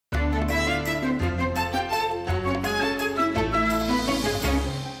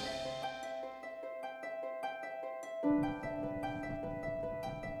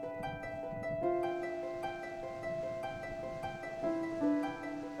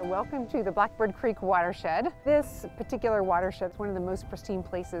welcome to the Blackbird Creek watershed. This particular watershed is one of the most pristine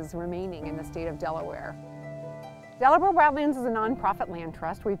places remaining in the state of Delaware. Delaware Wild Lands is a nonprofit land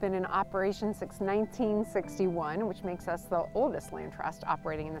trust. We've been in operation since 1961, which makes us the oldest land trust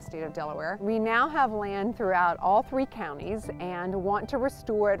operating in the state of Delaware. We now have land throughout all 3 counties and want to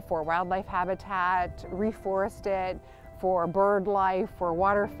restore it for wildlife habitat, reforest it, for bird life, for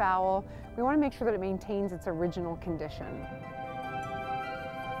waterfowl. We want to make sure that it maintains its original condition.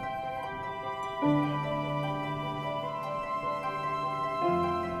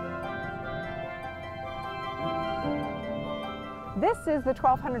 This is the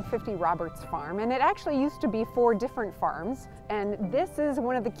 1250 Roberts Farm, and it actually used to be 4 different farms, and this is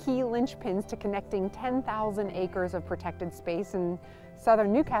one of the key linchpins to connecting 10,000 acres of protected space in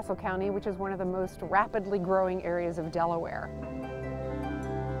southern Newcastle County, which is one of the most rapidly growing areas of Delaware.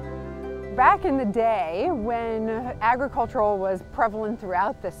 Back in the day, when agricultural was prevalent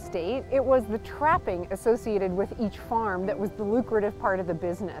throughout the state, it was the trapping associated with each farm that was the lucrative part of the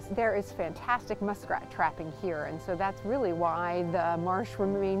business. There is fantastic muskrat trapping here, and so that's really why the marsh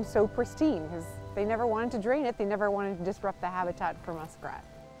remains so pristine, because they never wanted to drain it, they never wanted to disrupt the habitat for muskrat.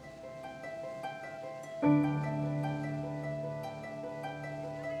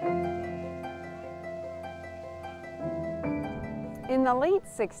 In the late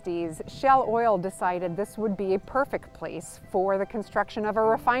 60s, Shell Oil decided this would be a perfect place for the construction of a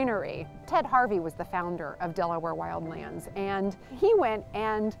refinery. Ted Harvey was the founder of Delaware Wild Lands, and he went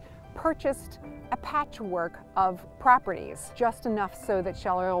and purchased a patchwork of properties, just enough so that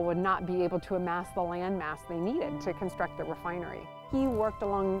Shell Oil would not be able to amass the land mass they needed to construct the refinery. He worked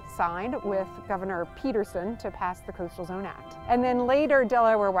alongside with Governor Peterson to pass the Coastal Zone Act. And then later,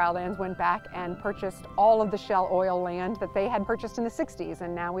 Delaware Wild Lands went back and purchased all of the Shell Oil land that they had purchased in the 60s,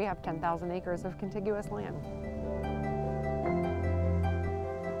 and now we have 10,000 acres of contiguous land.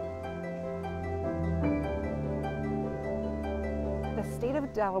 The state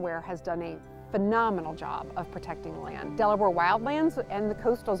of Delaware has done a phenomenal job of protecting land. Delaware Wild Lands and the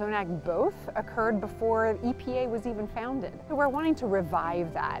Coastal Zone Act both occurred before EPA was even founded. So we're wanting to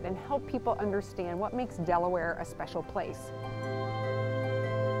revive that and help people understand what makes Delaware a special place.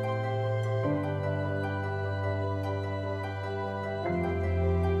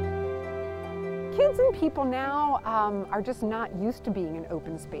 Kids and people now are just not used to being in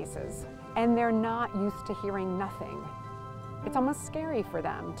open spaces, and they're not used to hearing nothing. It's almost scary for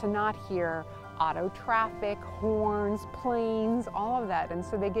them to not hear auto traffic, horns, planes, all of that, and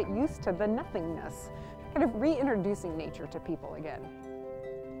so they get used to the nothingness, kind of reintroducing nature to people again.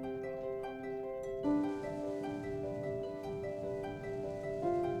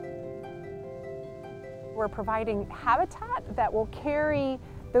 We're providing habitat that will carry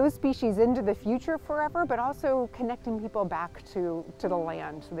those species into the future forever, but also connecting people back to the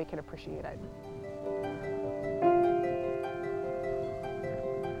land so they can appreciate it.